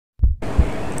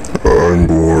I'm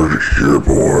bored, you're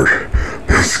bored.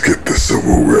 Let's get this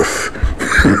over with.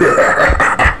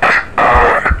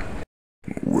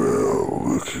 Well,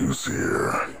 look who's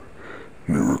here.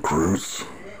 New recruits?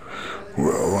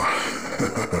 Well,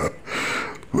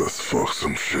 let's fuck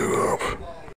some shit up.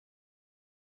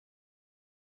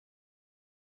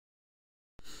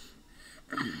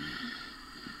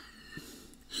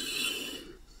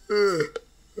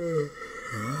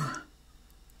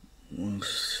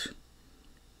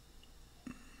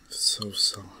 So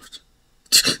soft.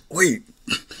 Wait!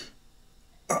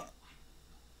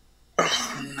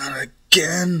 Not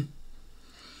again!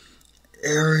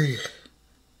 Ari!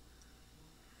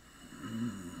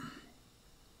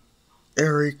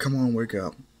 Ari, come on, wake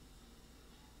up.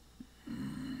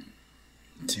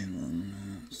 10 more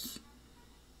minutes.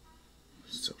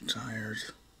 So tired.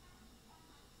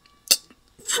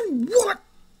 From what?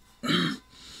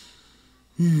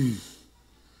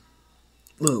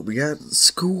 Look, we got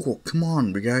school. Come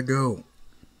on, we gotta go.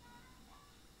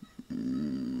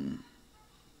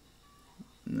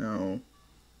 No.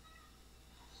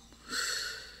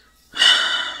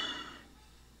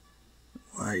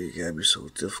 Why you gotta be so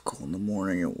difficult in the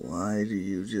morning, and why do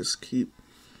you just keep...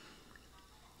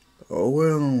 Oh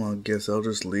well, I guess I'll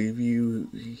just leave you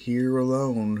here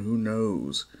alone. Who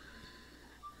knows?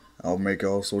 I'll make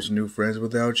all sorts of new friends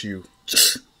without you.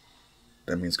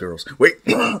 That means girls. Wait!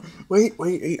 wait,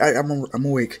 I'm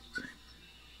awake.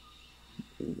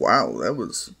 Wow, that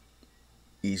was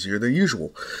easier than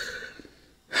usual.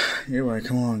 Anyway,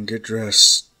 come on, get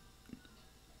dressed.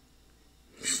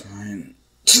 Fine.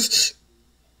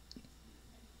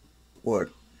 What?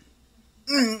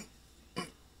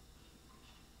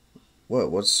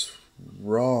 What's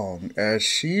wrong? As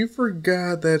she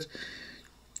forgot that,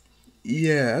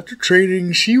 yeah, after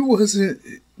trading, she wasn't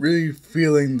really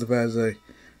feeling the fact that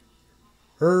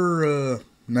her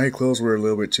night clothes were a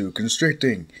little bit too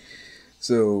constricting.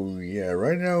 So, yeah,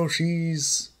 right now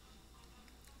she's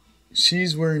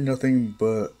wearing nothing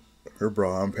but her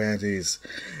bra and panties.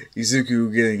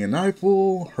 Izuku getting an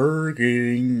eyeful, her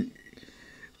getting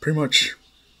pretty much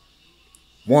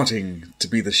wanting to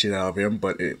beat the shit out of him,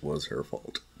 but it was her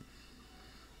fault.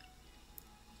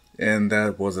 And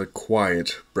that was a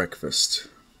quiet breakfast.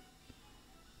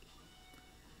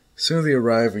 Soon as they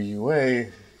arrive at UA,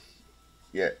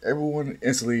 yeah, everyone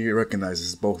instantly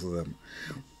recognizes both of them,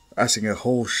 asking a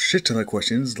whole shit ton of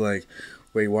questions like,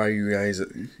 wait, why are you guys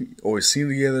always seen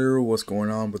together? What's going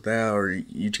on with that? Are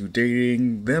you two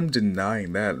dating? Them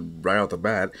denying that right off the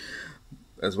bat,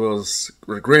 as well as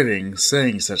regretting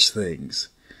saying such things.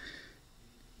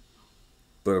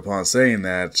 But upon saying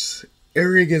that,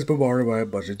 Eri gets bombarded by a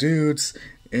bunch of dudes,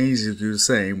 and Izuku the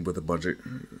same with a bunch of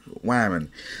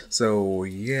women. So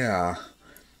yeah,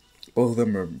 both of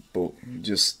them are both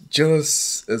just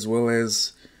jealous as well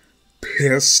as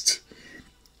pissed.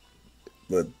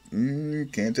 But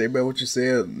can't take back what you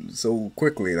said so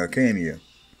quickly, now can you?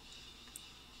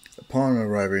 Upon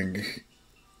arriving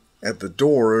at the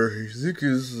door,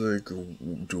 Izuku's like,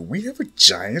 do we have a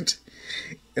giant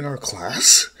in our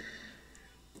class?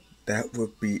 That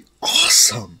would be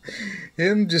awesome.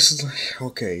 And just like,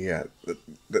 okay, yeah,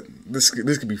 this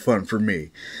could be fun for me.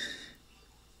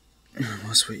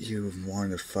 What's what you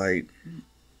wanted to fight?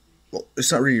 Well,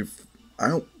 it's not really, I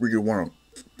don't really want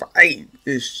to fight.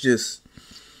 It's just,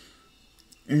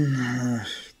 I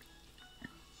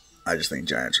just think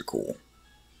giants are cool.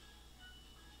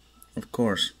 Of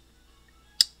course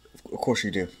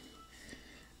you do.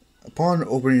 Upon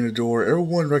opening the door,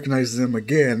 everyone recognizes him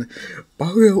again.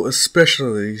 Bakugo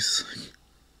especially.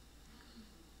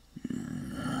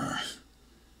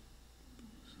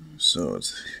 So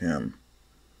it's him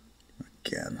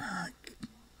again.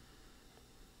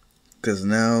 Because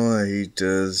now he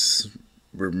does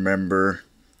remember,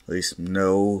 at least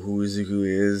know who Izuku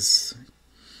is.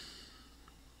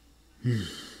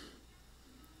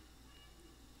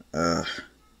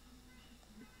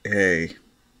 Hey.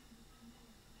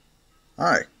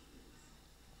 Hi.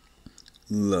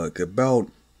 Look, about,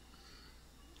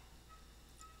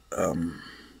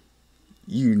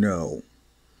 you know.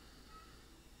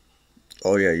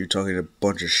 Oh yeah, you're talking a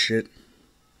bunch of shit?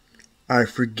 I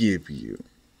forgive you.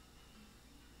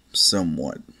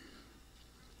 Somewhat.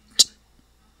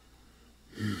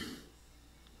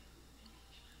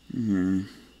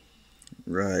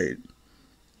 Right.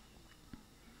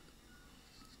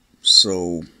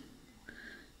 So,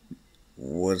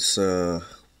 what's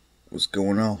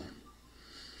going on?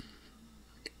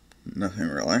 Nothing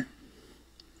really.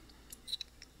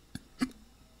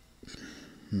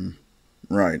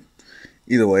 Right.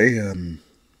 Either way,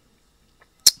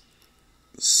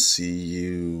 see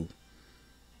you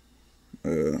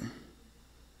Uh,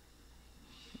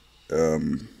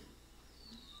 um,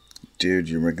 dude,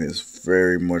 you're making this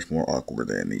very much more awkward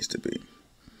than it needs to be.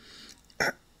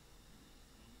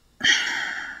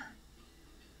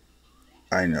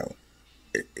 I know.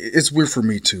 It's weird for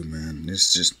me too, man.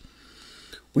 It's just,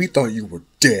 we thought you were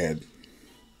dead.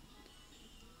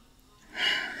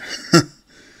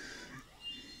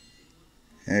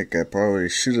 Heck, I probably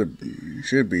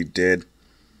should be dead,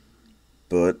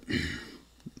 but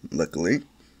luckily,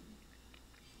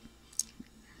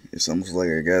 it's almost like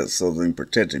I got something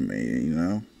protecting me, you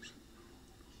know?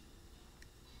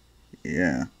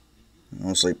 Yeah,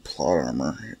 almost like plot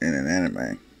armor in an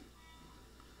anime.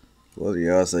 Well, the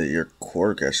odds that your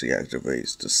quirk actually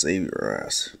activates to save your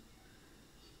ass.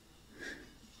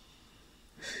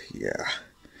 Yeah,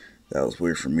 that was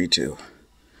weird for me too.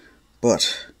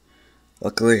 But,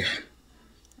 luckily,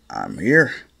 I'm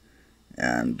here,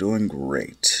 and I'm doing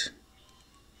great.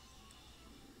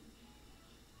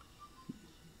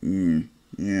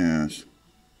 Yes.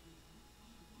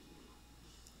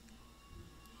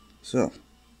 So,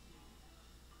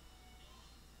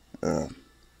 uh,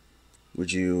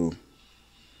 would you...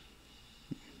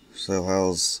 So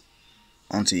how's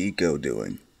Auntie Eco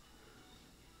doing?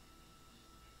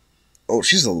 Oh,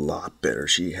 she's a lot better.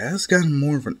 She has gotten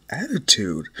more of an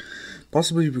attitude.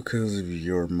 Possibly because of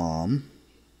your mom.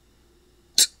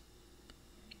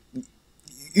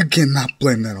 You cannot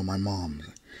blame that on my mom.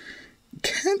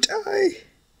 Can't I?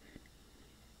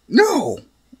 No!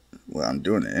 Well, I'm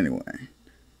doing it anyway.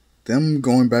 Them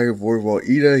going back and forth while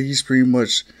Ida, he's pretty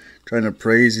much trying to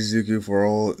praise Izuku for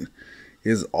all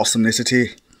his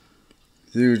awesomenessity.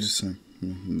 Dude,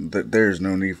 there's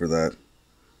no need for that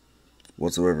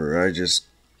whatsoever. I just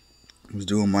was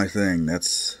doing my thing.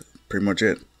 That's pretty much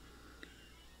it.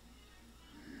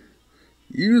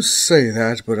 You say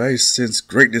that, but I sense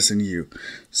greatness in you.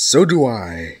 So do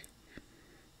I.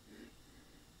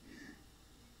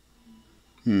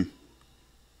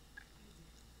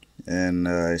 And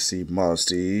I see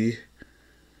modesty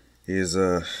is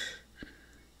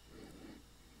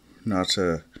not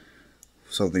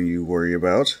something you worry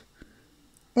about.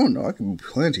 Oh no, I can be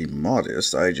plenty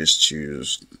modest. I just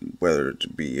choose whether to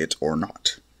be it or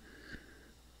not.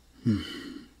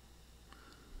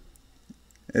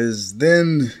 As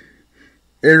then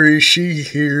Eri, she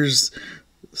hears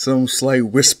some slight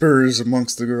whispers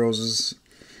amongst the girls,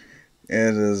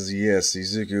 and as yes,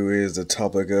 Izuku is the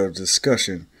topic of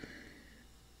discussion.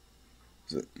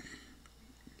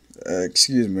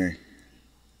 Excuse me.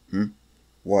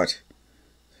 What?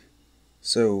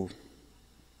 So,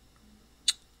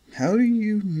 how do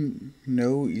you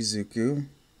know Izuku?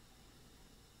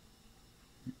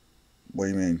 What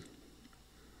do you mean?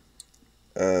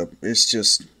 It's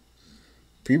just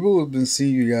people have been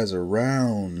seeing you guys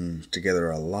around together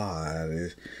a lot.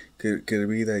 Could it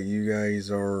be that you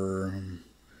guys are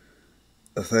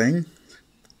a thing?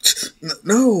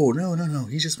 No.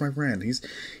 He's just my friend.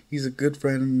 He's a good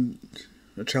friend,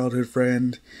 a childhood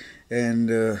friend,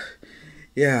 and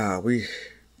yeah, we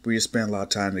just spend a lot of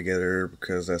time together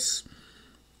because that's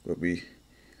what we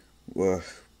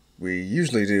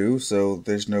usually do. So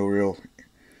there's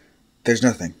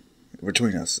nothing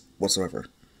between us whatsoever.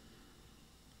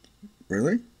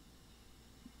 Really?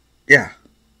 Yeah.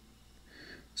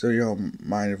 So you don't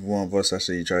mind if one of us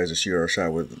actually tries to shoot our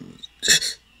shot with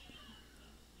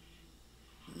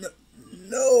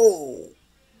No,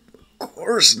 of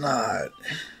course not.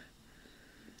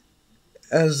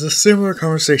 As a similar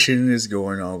conversation is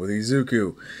going on with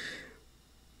Izuku,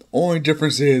 the only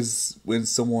difference is when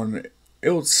someone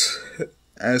else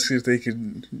asks if they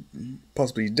could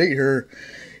possibly date her,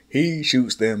 he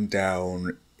shoots them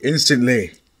down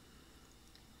instantly,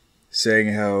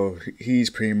 saying how he's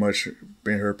pretty much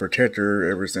been her protector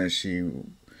ever since she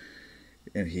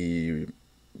and he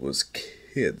was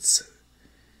kids.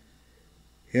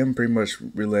 Him pretty much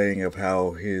relaying of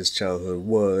how his childhood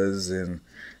was and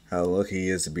how lucky he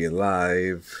is to be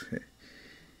alive.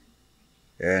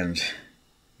 And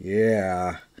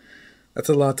yeah, that's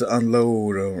a lot to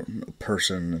unload a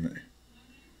person.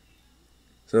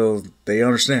 So they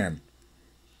understand.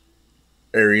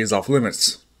 Eri is off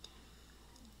limits.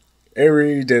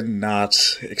 Eri did not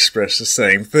express the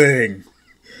same thing.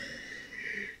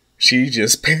 She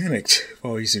just panicked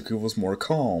while Izuku was more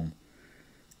calm.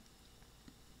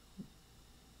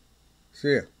 So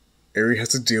yeah, Eri has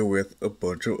to deal with a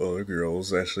bunch of other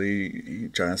girls actually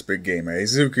trying to spit game at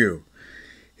Izuku.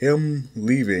 Him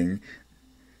leaving,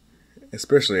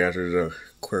 especially after the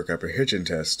quirk apprehension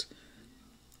test,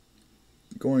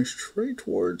 going straight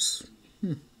towards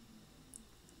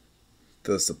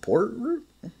the support route?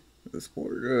 the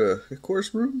sport,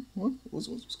 course room?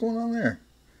 What's going on there?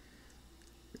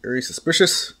 Very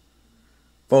suspicious.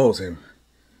 Follows him.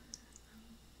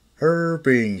 Her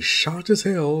being shocked as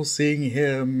hell seeing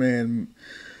him and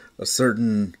a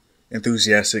certain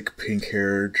enthusiastic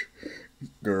pink-haired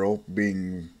girl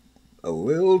being a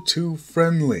little too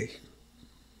friendly.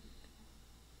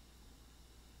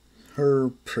 Her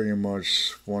pretty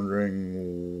much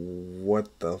wondering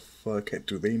what the fuck,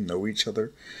 do they know each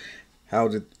other? How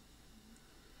did,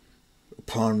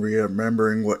 upon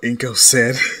remembering what Inko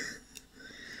said,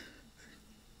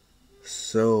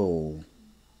 so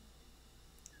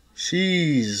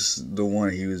she's the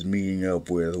one he was meeting up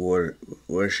with, what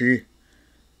was she?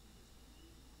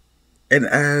 And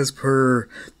as per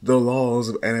the laws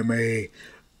of anime,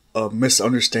 a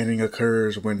misunderstanding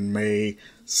occurs when Mei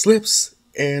slips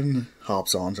and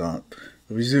hops on top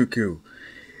of Izuku.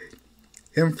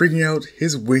 Him freaking out,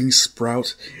 his wings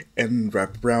sprout and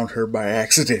wrap around her by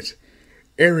accident.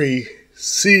 Eri,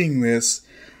 seeing this,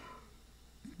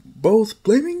 both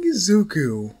blaming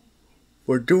Izuku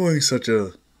for doing such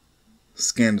a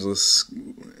scandalous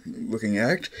looking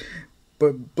act,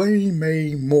 but blaming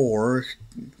Mei more,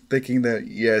 thinking that,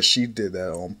 yeah, she did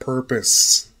that on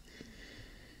purpose.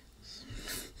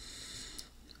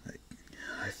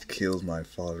 I've killed my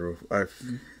father.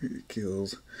 I've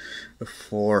killed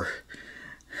before.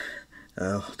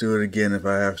 I'll do it again if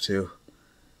I have to.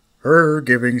 Her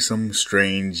giving some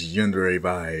strange yandere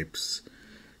vibes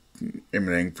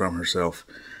emanating from herself.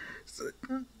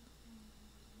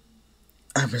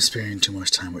 I've been spending too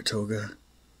much time with Toga.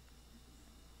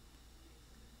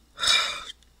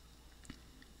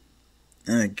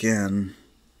 And again,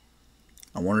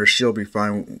 I wonder if she'll be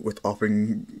fine with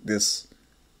offering this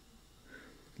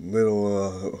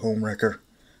little homewrecker.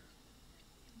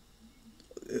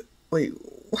 Wait,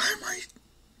 why am I...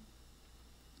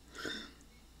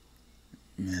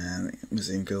 Man, Miss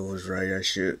Inko was right. I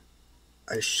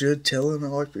should tell him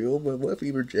how I feel, but what if he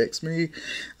rejects me?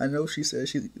 I know she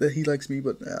says that he likes me,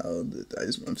 but now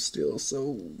I'm still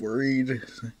so worried.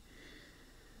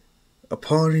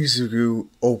 Upon Izuku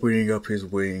opening up his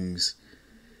wings,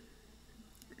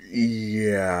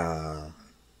 yeah,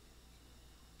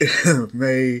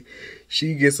 Mei,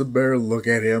 she gets a better look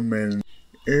at him, and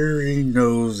Eri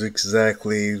knows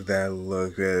exactly that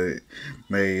look that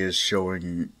Mei is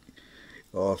showing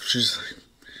off. She's like,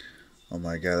 oh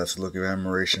my god, that's a look of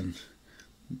admiration.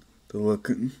 The look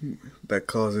that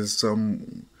causes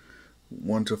someone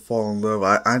to fall in love.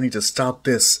 I need to stop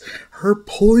this. Her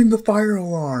pulling the fire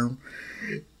alarm,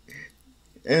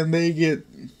 and they get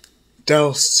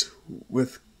doused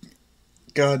with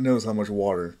God knows how much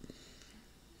water.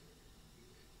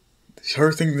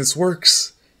 Her thinking this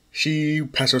works, she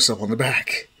pats herself on the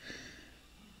back.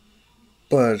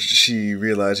 But she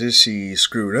realizes she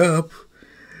screwed up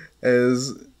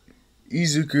as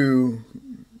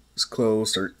Izuku's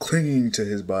clothes start clinging to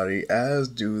his body, as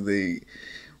do they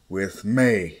with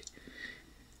Mei.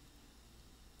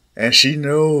 And she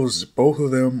knows both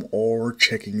of them are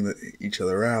checking each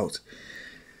other out.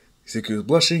 Izuku's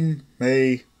blushing,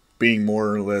 Mei being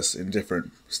more or less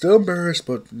indifferent. Still embarrassed,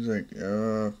 but he's like,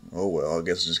 oh well, I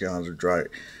guess I just gotta have to dry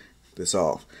this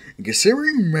off. And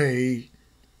considering Mei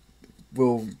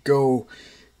will go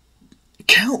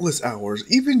countless hours,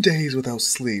 even days without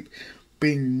sleep,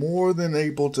 being more than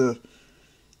able to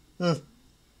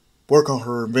work on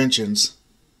her inventions,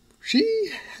 she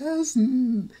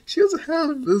doesn't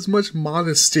have as much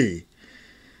modesty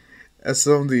as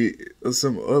some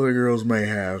other girls may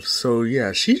have. So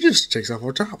yeah, she just takes off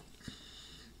her top,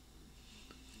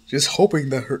 just hoping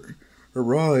that her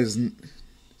bra isn't.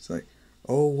 It's like,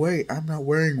 oh wait, I'm not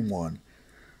wearing one.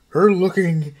 Her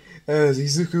looking as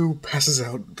Izuku passes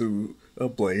out through a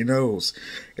bloody nose.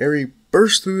 Eri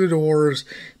bursts through the doors,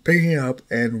 picking up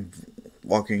and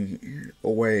walking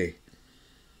away.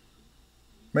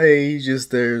 Mei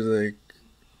just there's like,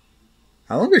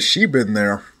 how long has she been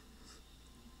there?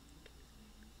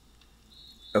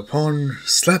 Upon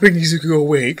slapping Izuku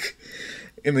awake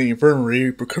in the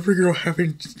infirmary, Recovery Girl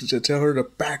having to tell her to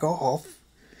back off.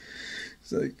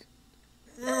 It's like,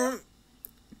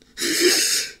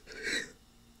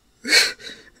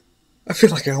 I feel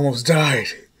like I almost died.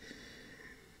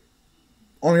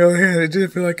 On the other hand, it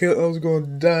didn't feel like I was going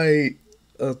to die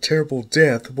a terrible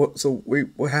death. Wait,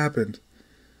 what happened?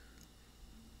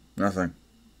 Nothing.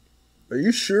 Are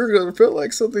you sure? Because it felt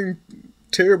like something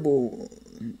terrible.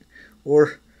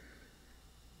 Or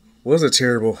was it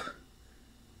terrible?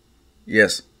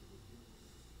 Yes.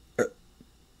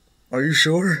 Are you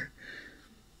sure?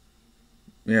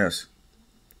 Yes.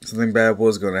 Something bad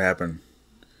was going to happen.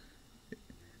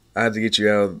 I had to get you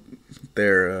out of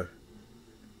there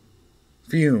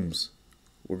fumes.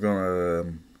 We're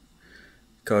gonna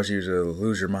cause you to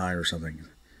lose your mind or something.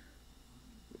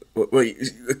 Wait,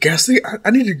 ghastly?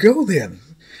 I need to go then.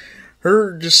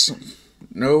 Her just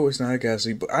no, it's not a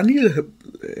ghastly, but I need to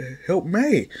help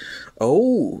May.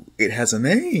 Oh, it has a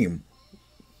name.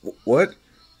 What?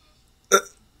 Uh,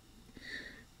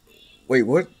 Wait,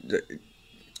 what?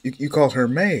 You call her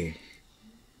May?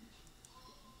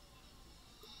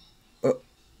 Uh,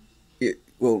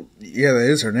 well, yeah, that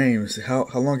is her name. How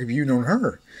long have you known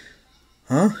her?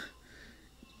 Huh?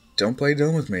 Don't play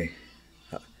dumb with me.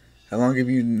 How long have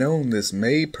you known this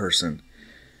May person?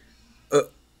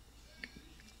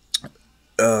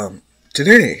 Uh,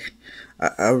 Today.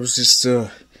 I was just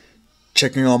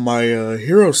checking on my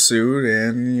hero suit,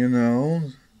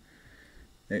 and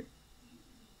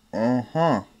uh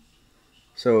huh.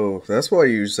 So that's why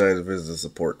you decided to visit the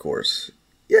support course.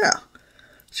 Yeah,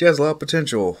 she has a lot of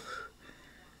potential.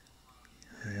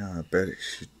 Yeah, I bet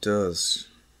she does.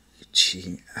 You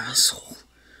cheating asshole.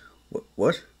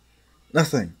 What?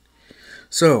 Nothing.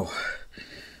 So,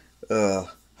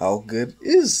 how good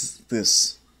is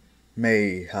this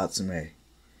May Hatsume?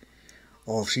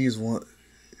 Oh, she's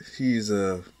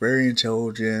very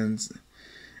intelligent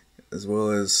as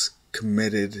well as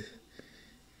committed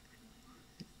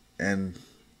and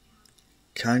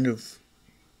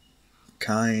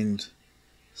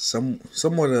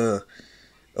somewhat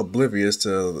oblivious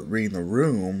to reading the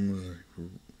room.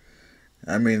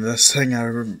 I mean, that's the thing I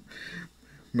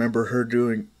remember her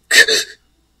doing.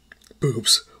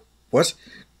 Boobs. What?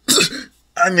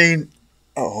 I mean,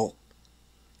 oh,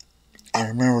 I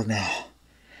remember now.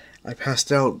 I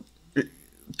passed out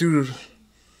due to,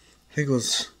 I think it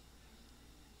was,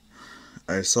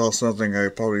 I saw something I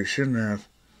probably shouldn't have.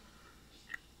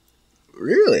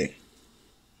 Really?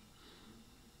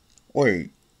 Wait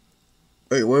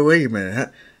a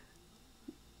minute.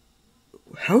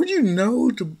 How would you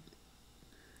know to,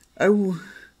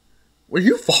 were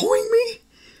you following me?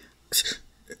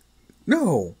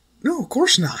 No, of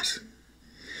course not.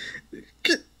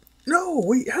 No,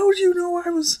 wait, how would you know I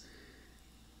was...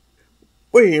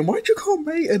 Wait, and why'd you call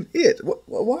May an it?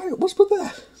 Why? What's with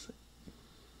that?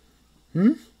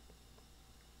 Hmm?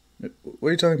 What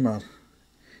are you talking about?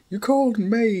 You called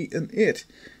May an it.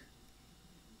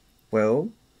 Well,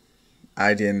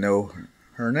 I didn't know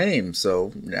her name,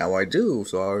 so now I do,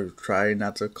 so I'll try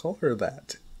not to call her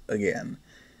that again.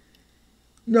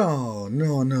 No.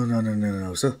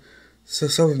 So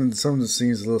something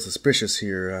seems a little suspicious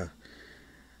here.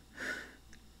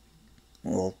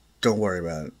 Well, don't worry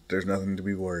about it. There's nothing to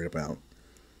be worried about.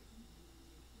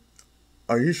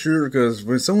 Are you sure? Because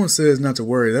when someone says not to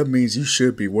worry, that means you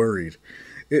should be worried.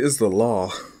 It is the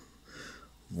law.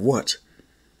 What?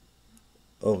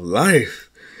 Of life.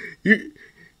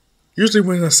 Usually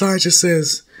when a scientist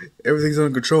says everything's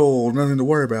under control, nothing to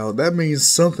worry about, that means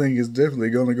something is definitely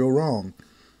going to go wrong.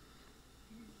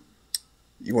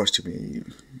 You watch too many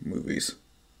movies.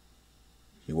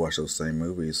 You watch those same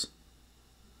movies.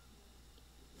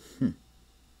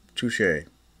 Touché.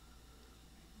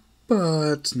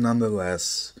 But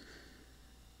nonetheless,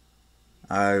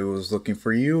 I was looking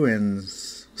for you and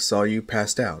saw you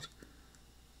passed out.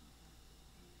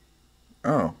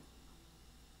 Oh.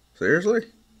 Seriously?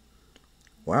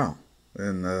 Wow.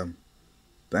 Then,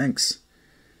 thanks.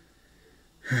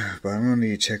 But I'm gonna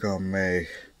need to check on May.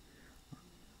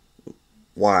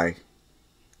 Why?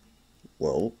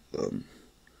 Well,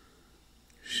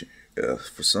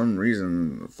 for some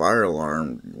reason, the fire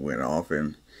alarm went off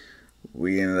and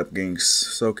we ended up getting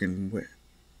soaking wet.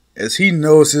 As he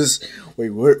notices,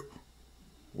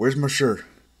 where's my shirt?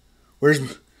 Why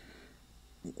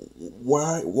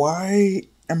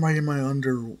am I in my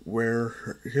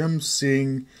underwear? Him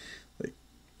seeing, like,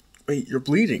 wait, you're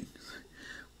bleeding.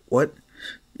 What?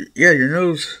 Yeah, your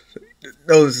nose.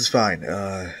 No, this is fine.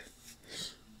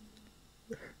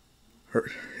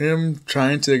 Him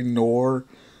trying to ignore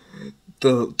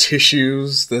the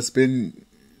tissues that's been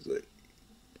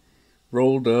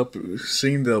rolled up,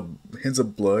 seeing the hints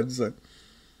of blood. It's like,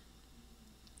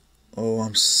 oh,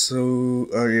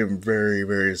 I am very,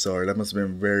 very sorry. That must have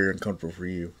been very uncomfortable for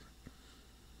you.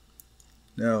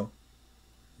 No,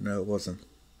 it wasn't.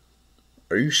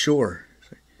 Are you sure?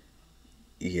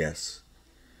 Yes.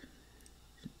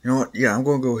 You know what? Yeah, I'm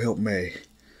gonna go help May.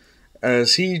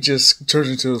 As he just turns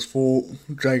into his full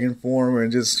dragon form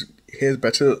and just heads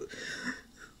back to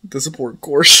the support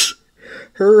course.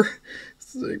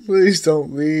 It's like, please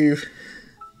don't leave.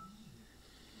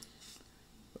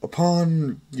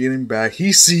 Upon getting back,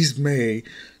 he sees May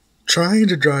trying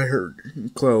to dry her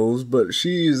clothes, but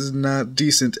she is not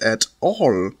decent at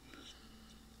all.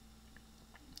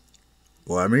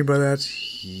 What I mean by that,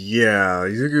 yeah,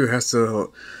 Izuku has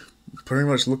to pretty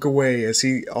much look away as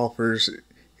he offers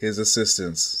his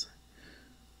assistance.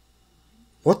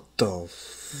 What the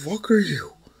fuck are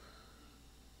you?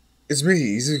 It's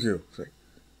me, Izuku. It's like,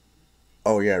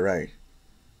 oh yeah, right.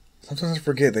 Sometimes I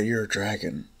forget that you're a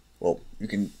dragon. Well,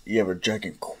 you have a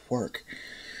dragon quirk.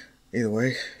 Either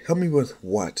way, help me with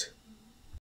what?